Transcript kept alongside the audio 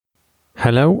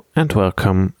Hello and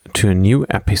welcome to a new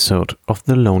episode of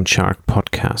the Loan Shark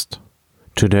podcast.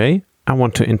 Today, I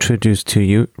want to introduce to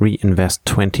you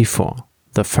Reinvest24,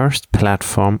 the first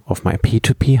platform of my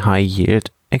P2P high-yield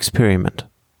experiment.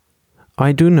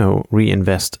 I do know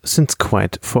Reinvest since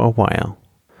quite for a while,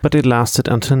 but it lasted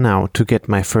until now to get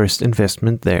my first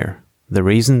investment there. The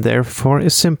reason therefore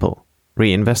is simple.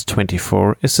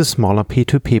 Reinvest24 is a smaller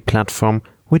P2P platform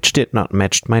which did not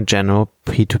match my general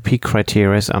P2P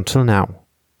criteria until now.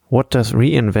 What does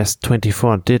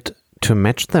Reinvest24 did to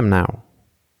match them now?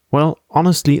 Well,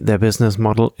 honestly, their business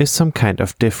model is some kind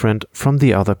of different from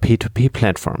the other P2P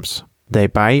platforms. They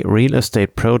buy real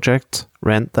estate projects,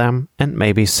 rent them, and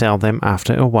maybe sell them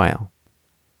after a while.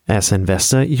 As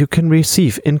investor, you can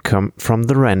receive income from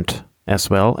the rent, as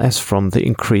well as from the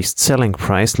increased selling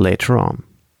price later on.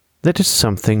 That is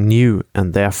something new,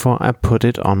 and therefore I put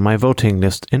it on my voting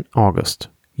list in August.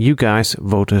 You guys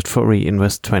voted for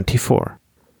Reinvest24.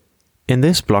 In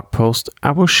this blog post,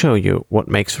 I will show you what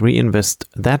makes Reinvest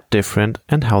that different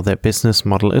and how their business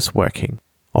model is working.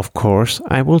 Of course,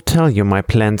 I will tell you my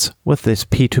plans with this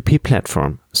P2P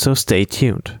platform, so stay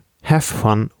tuned. Have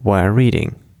fun while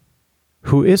reading.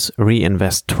 Who is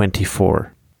Reinvest24?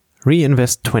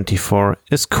 Reinvest24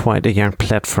 is quite a young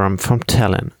platform from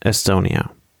Tallinn,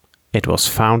 Estonia. It was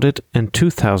founded in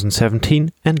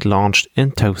 2017 and launched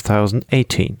in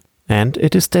 2018, and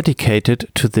it is dedicated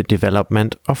to the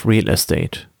development of real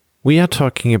estate. We are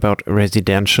talking about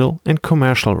residential and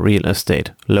commercial real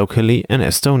estate locally in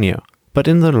Estonia, but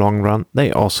in the long run they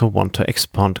also want to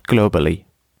expand globally.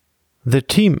 The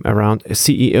team around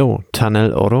CEO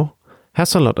Tanel Oro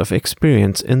has a lot of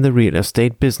experience in the real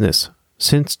estate business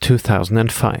since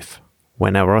 2005.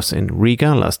 When I was in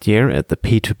Riga last year at the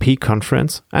P2P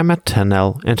conference, I met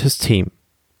Tanel and his team.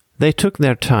 They took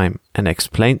their time and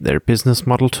explained their business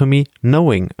model to me,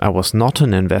 knowing I was not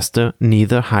an investor,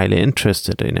 neither highly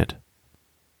interested in it.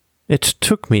 It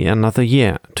took me another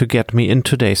year to get me in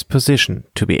today's position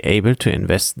to be able to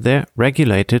invest there,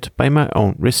 regulated by my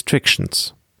own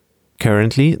restrictions.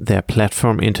 Currently, their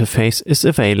platform interface is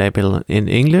available in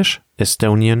English,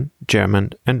 Estonian,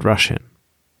 German, and Russian.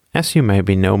 As you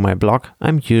maybe know my blog,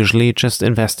 I'm usually just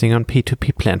investing on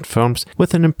P2P platforms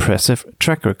with an impressive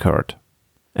track record.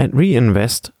 At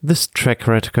Reinvest, this track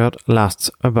record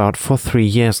lasts about for 3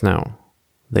 years now.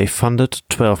 They funded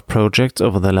 12 projects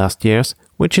over the last years,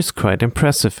 which is quite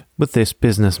impressive with this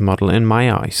business model in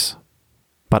my eyes.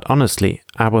 But honestly,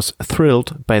 I was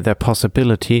thrilled by their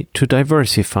possibility to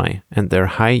diversify and their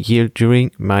high yield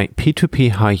during my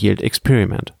P2P high yield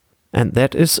experiment. And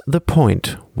that is the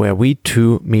point where we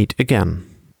two meet again.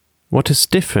 What is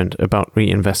different about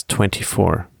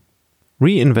Reinvest24?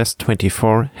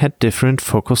 Reinvest24 had different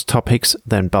focus topics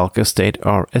than Bulk Estate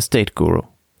or Estate Guru.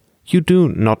 You do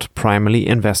not primarily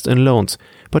invest in loans,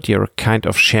 but you're a kind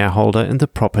of shareholder in the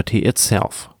property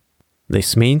itself.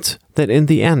 This means that in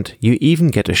the end you even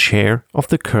get a share of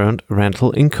the current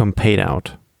rental income paid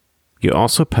out. You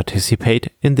also participate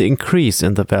in the increase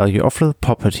in the value of the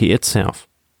property itself.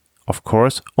 Of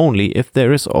course, only if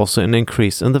there is also an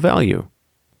increase in the value.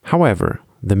 However,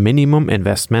 the minimum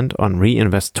investment on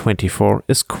Reinvest24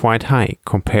 is quite high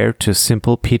compared to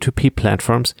simple P2P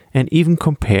platforms and even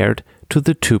compared to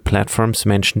the two platforms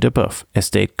mentioned above,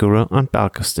 Estate Guru and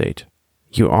Bulk Estate.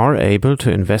 You are able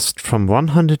to invest from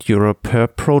 €100 per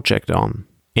project on.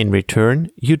 In return,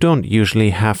 you don't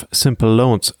usually have simple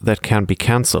loans that can be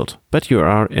cancelled, but you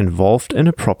are involved in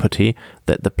a property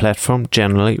that the platform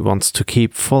generally wants to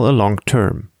keep for a long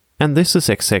term. And this is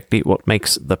exactly what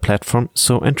makes the platform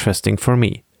so interesting for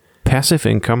me. Passive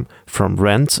income from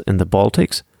rents in the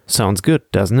Baltics sounds good,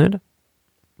 doesn't it?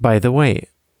 By the way,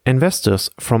 investors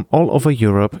from all over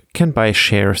Europe can buy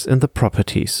shares in the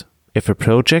properties. If a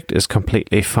project is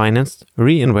completely financed,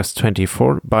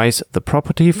 Reinvest24 buys the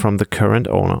property from the current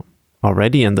owner.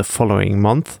 Already in the following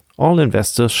month, all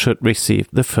investors should receive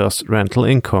the first rental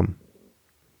income.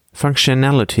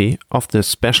 Functionality of the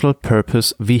Special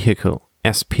Purpose Vehicle,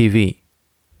 SPV.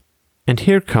 And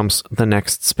here comes the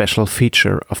next special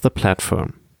feature of the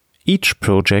platform. Each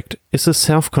project is a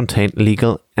self-contained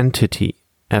legal entity,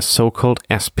 a so-called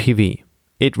SPV.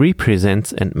 It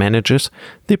represents and manages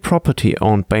the property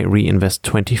owned by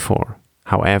Reinvest24.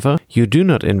 However, you do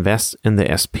not invest in the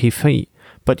SPV,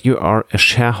 but you are a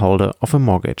shareholder of a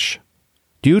mortgage.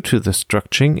 Due to the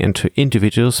structuring into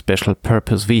individual special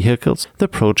purpose vehicles, the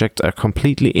projects are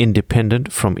completely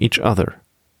independent from each other.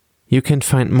 You can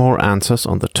find more answers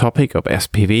on the topic of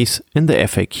SPVs in the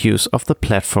FAQs of the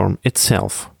platform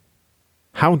itself.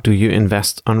 How do you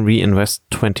invest on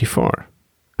Reinvest24?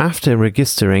 After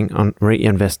registering on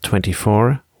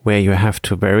Reinvest24, where you have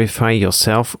to verify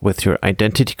yourself with your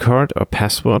identity card or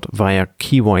password via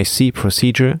KYC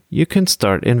procedure, you can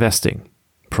start investing.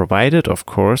 Provided, of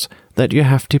course, that you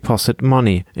have deposited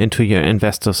money into your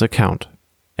investor's account.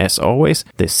 As always,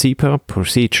 the SEPA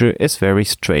procedure is very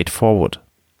straightforward.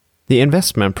 The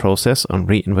investment process on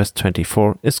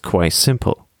Reinvest24 is quite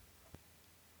simple.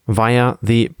 Via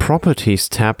the Properties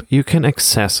tab, you can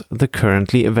access the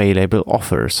currently available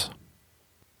offers.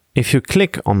 If you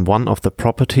click on one of the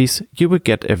properties, you will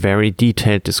get a very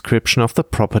detailed description of the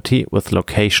property with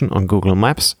location on Google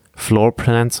Maps, floor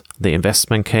plans, the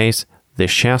investment case, the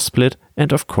share split,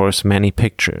 and of course many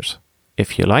pictures.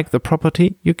 If you like the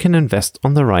property, you can invest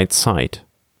on the right site.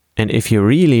 And if you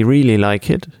really like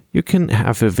it, you can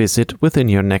have a visit within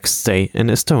your next stay in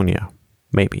Estonia.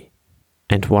 Maybe.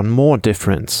 And one more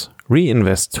difference.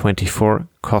 Reinvest24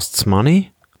 costs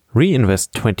money.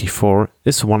 Reinvest24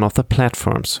 is one of the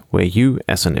platforms where you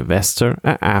as an investor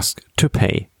are asked to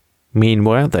pay.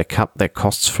 Meanwhile, they cut their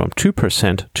costs from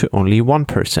 2% to only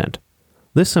 1%.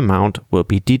 This amount will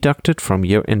be deducted from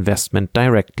your investment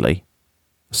directly.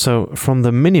 So from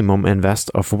the minimum invest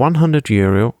of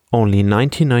 €100, only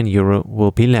 €99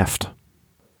 will be left.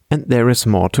 And there is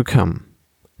more to come.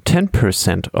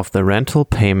 10% of the rental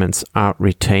payments are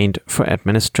retained for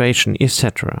administration,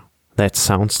 etc. That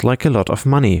sounds like a lot of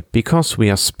money because we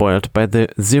are spoiled by the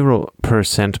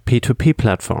 0% P2P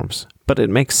platforms, but it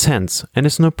makes sense and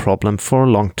is no problem for a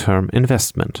long-term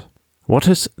investment. What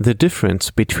is the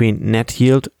difference between net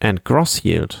yield and gross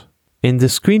yield? In the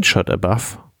screenshot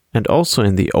above, and also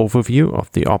in the overview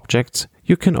of the objects,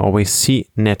 you can always see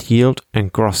net yield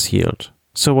and gross yield.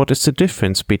 So what is the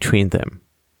difference between them?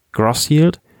 Gross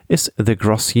yield is the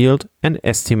gross yield, an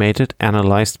estimated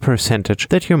analyzed percentage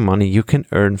that your money you can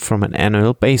earn from an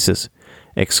annual basis,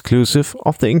 exclusive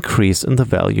of the increase in the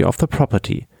value of the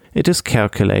property. It is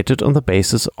calculated on the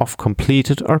basis of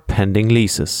completed or pending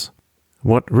leases.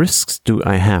 What risks do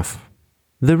I have?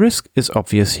 The risk is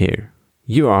obvious here.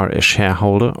 You are a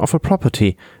shareholder of a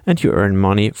property and you earn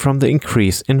money from the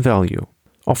increase in value.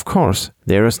 Of course,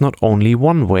 there is not only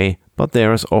one way, but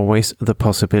there is always the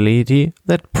possibility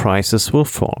that prices will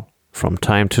fall. From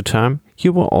time to time,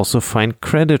 you will also find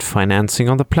credit financing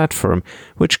on the platform,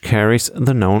 which carries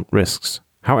the known risks.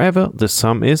 However, the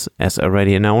sum is, as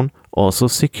already known, also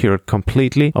secured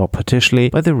completely or partially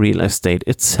by the real estate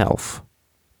itself.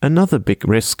 Another big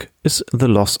risk is the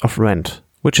loss of rent,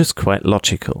 which is quite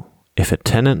logical. If a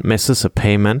tenant misses a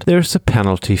payment, there is a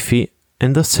penalty fee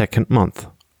in the second month.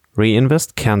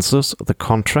 Reinvest cancels the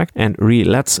contract and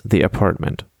relets the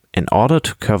apartment. In order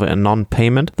to cover a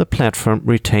non-payment, the platform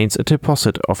retains a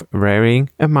deposit of varying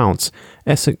amounts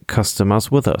as customers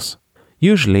with us,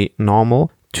 usually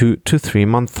normal 2 to 3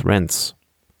 month rents.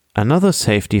 Another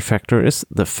safety factor is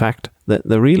the fact that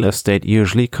the real estate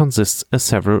usually consists of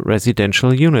several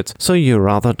residential units, so you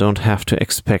rather don't have to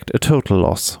expect a total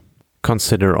loss.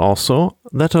 Consider also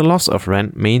that a loss of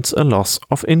rent means a loss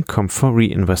of income for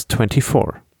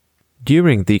Reinvest24.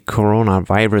 During the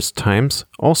coronavirus times,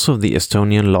 also the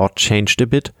Estonian law changed a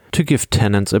bit to give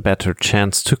tenants a better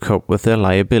chance to cope with their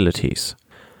liabilities.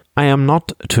 I am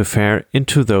not too far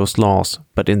into those laws,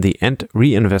 but in the end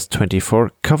Reinvest24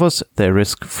 covers their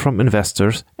risk from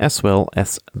investors as well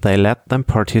as they let them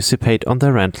participate on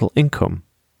their rental income.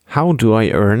 How do I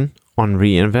earn on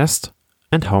Reinvest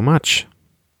and how much?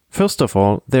 First of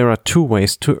all, there are 2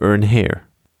 ways to earn here.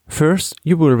 First,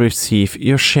 you will receive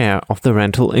your share of the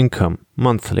rental income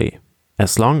monthly.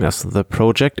 As long as the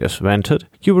project is rented,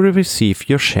 you will receive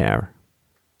your share.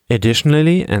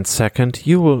 Additionally, and second,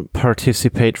 you will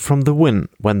participate from the win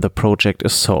when the project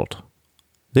is sold.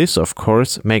 This, of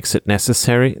course, makes it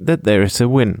necessary that there is a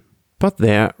win. But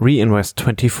there,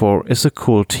 Reinvest24 is a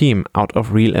cool team out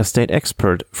of real estate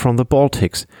expert from the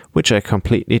Baltics, which I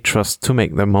completely trust to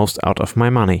make the most out of my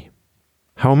money.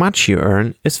 How much you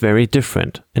earn is very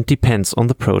different and depends on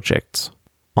the projects.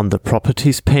 On the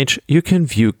properties page, you can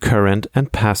view current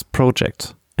and past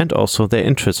projects and also their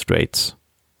interest rates.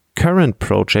 Current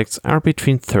projects are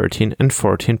between 13 and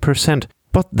 14%,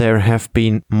 but there have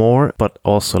been more but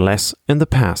also less in the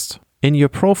past. In your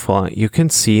profile, you can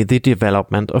see the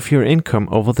development of your income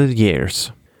over the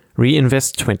years.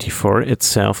 Reinvest24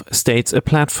 itself states a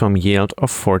platform yield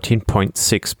of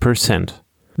 14.6%.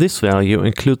 This value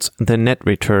includes the net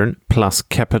return plus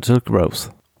capital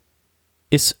growth.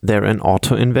 Is there an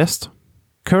auto-invest?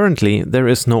 Currently, there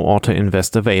is no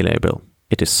auto-invest available.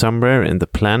 It is somewhere in the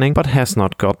planning but has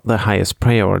not got the highest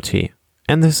priority.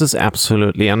 And this is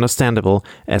absolutely understandable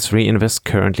as Reinvest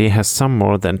currently has some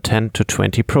more than 10 to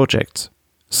 20 projects.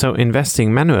 So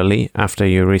investing manually after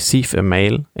you receive a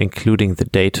mail, including the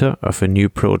data of a new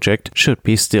project, should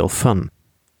be still fun.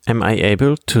 Am I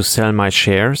able to sell my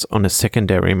shares on a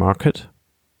secondary market?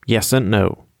 Yes and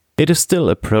no. It is still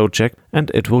a project and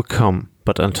it will come,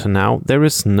 but until now there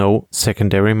is no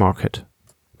secondary market.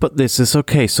 But this is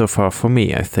okay so far for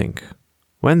me, I think.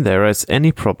 When there is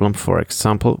any problem, for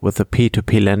example, with the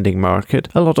P2P lending market,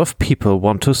 a lot of people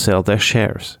want to sell their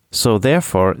shares. So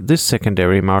therefore, this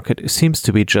secondary market seems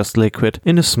to be just liquid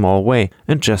in a small way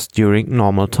and just during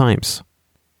normal times.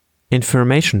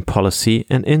 Information policy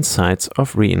and insights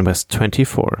of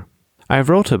Reinvest24. I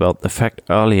wrote about the fact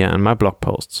earlier in my blog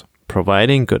posts.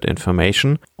 Providing good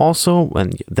information, also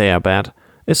when they are bad,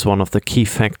 is one of the key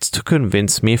facts to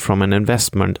convince me from an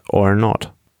investment or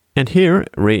not. And here,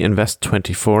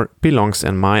 Reinvest24 belongs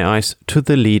in my eyes to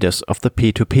the leaders of the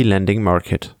P2P lending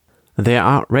market. There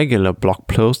are regular blog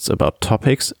posts about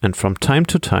topics, and from time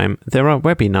to time there are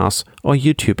webinars or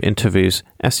YouTube interviews,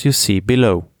 as you see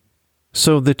below.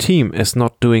 So the team is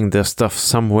not doing their stuff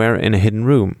somewhere in a hidden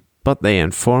room, but they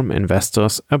inform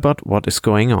investors about what is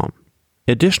going on.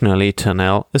 Additionally,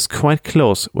 Ternell is quite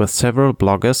close with several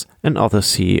bloggers and other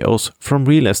CEOs from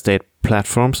real estate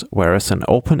platforms, whereas an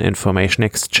open information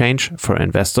exchange for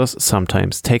investors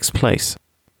sometimes takes place.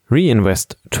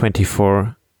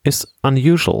 Reinvest24 is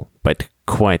unusual, but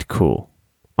quite cool.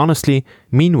 Honestly,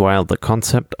 meanwhile, the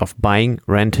concept of buying,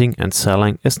 renting and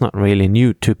selling is not really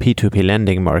new to P2P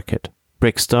lending market.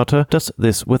 Brickstarter does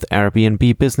this with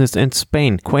Airbnb business in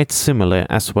Spain, quite similar,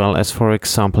 as well as, for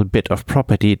example, Bit of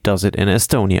Property does it in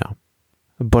Estonia.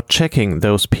 But checking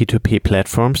those P2P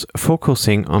platforms,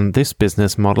 focusing on this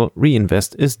business model,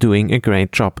 Reinvest is doing a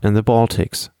great job in the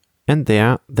Baltics. And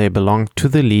there they belong to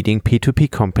the leading P2P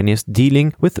companies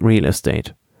dealing with real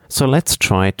estate. So let's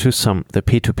try to sum the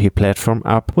P2P platform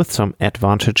up with some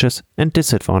advantages and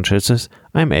disadvantages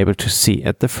I'm able to see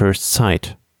at the first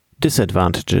sight.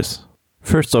 Disadvantages.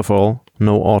 First of all,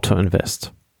 no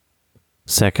auto-invest.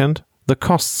 Second, the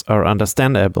costs are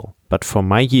understandable, but for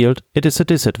my yield it is a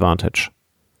disadvantage.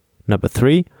 Number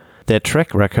 3, their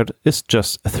track record is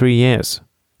just 3 years.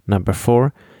 Number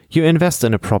 4, you invest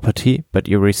in a property but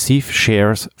you receive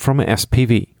shares from a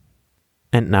SPV.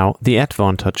 And now the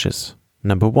advantages.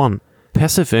 Number 1,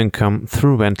 passive income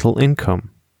through rental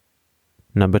income.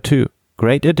 Number 2,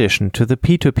 great addition to the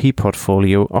P2P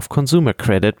portfolio of consumer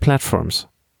credit platforms.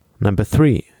 Number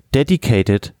 3,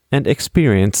 dedicated and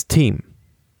experienced team.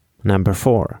 Number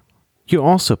 4, you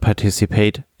also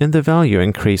participate in the value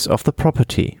increase of the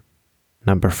property.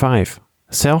 Number 5,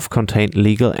 self-contained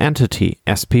legal entity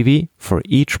SPV for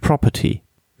each property.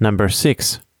 Number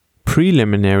 6,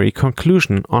 preliminary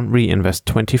conclusion on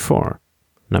Reinvest24.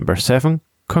 Number 7,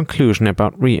 conclusion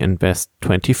about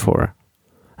Reinvest24.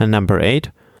 And number 8,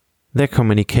 their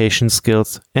communication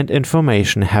skills and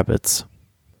information habits.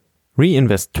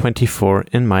 Reinvest24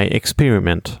 in my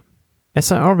experiment. As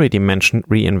I already mentioned,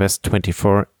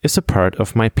 Reinvest24 is a part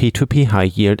of my P2P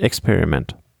high-yield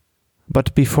experiment.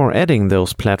 But before adding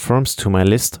those platforms to my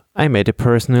list, I made a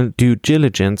personal due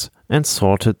diligence and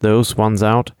sorted those ones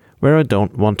out where I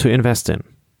don't want to invest in.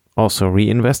 Also,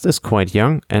 Reinvest is quite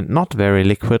young and not very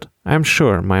liquid. I'm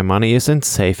sure my money is in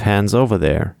safe hands over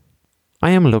there. I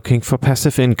am looking for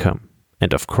passive income.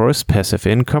 And of course, passive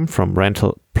income from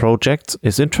rental projects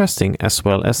is interesting, as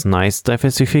well as nice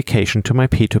diversification to my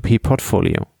P2P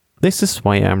portfolio. This is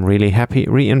why I'm really happy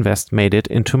Reinvest made it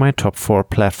into my top 4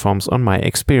 platforms on my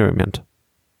experiment.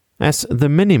 As the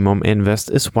minimum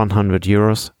invest is 100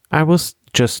 euros, I will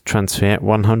just transfer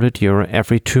 100 euro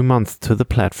every 2 months to the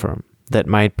platform. That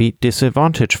might be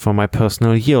disadvantage for my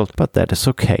personal yield, but that is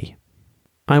okay.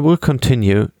 I will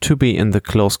continue to be in the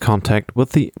close contact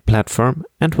with the platform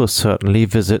and will certainly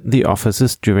visit the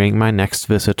offices during my next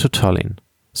visit to Tallinn.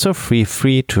 So feel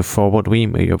free to forward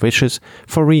me your wishes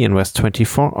for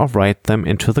Reinvest24 or write them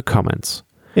into the comments.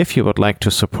 If you would like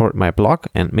to support my blog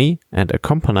and me and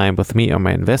accompany with me on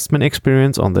my investment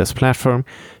experience on this platform,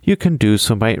 you can do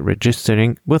so by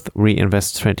registering with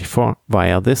Reinvest24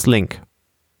 via this link.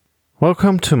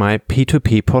 Welcome to my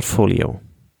P2P portfolio.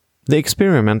 The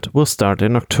experiment will start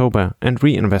in October and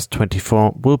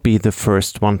Reinvest24 will be the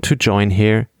first one to join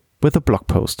here with a blog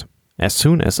post. As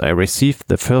soon as I receive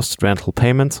the first rental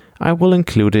payments, I will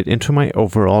include it into my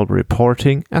overall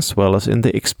reporting as well as in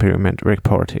the experiment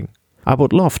reporting. I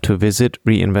would love to visit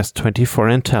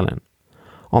Reinvest24 in Tallinn.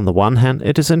 On the one hand,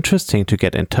 it is interesting to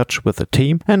get in touch with the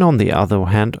team, and on the other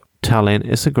hand, Tallinn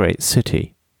is a great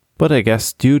city. But I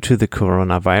guess due to the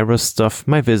coronavirus stuff,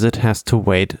 my visit has to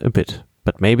wait a bit.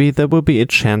 But maybe there will be a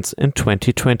chance in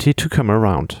 2020 to come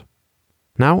around.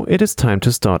 Now it is time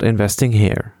to start investing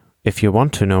here. If you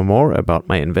want to know more about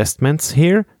my investments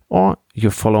here, or you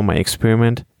follow my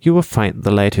experiment, you will find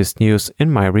the latest news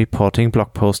in my reporting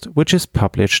blog post, which is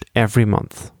published every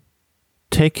month.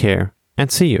 Take care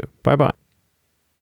and see you. Bye bye.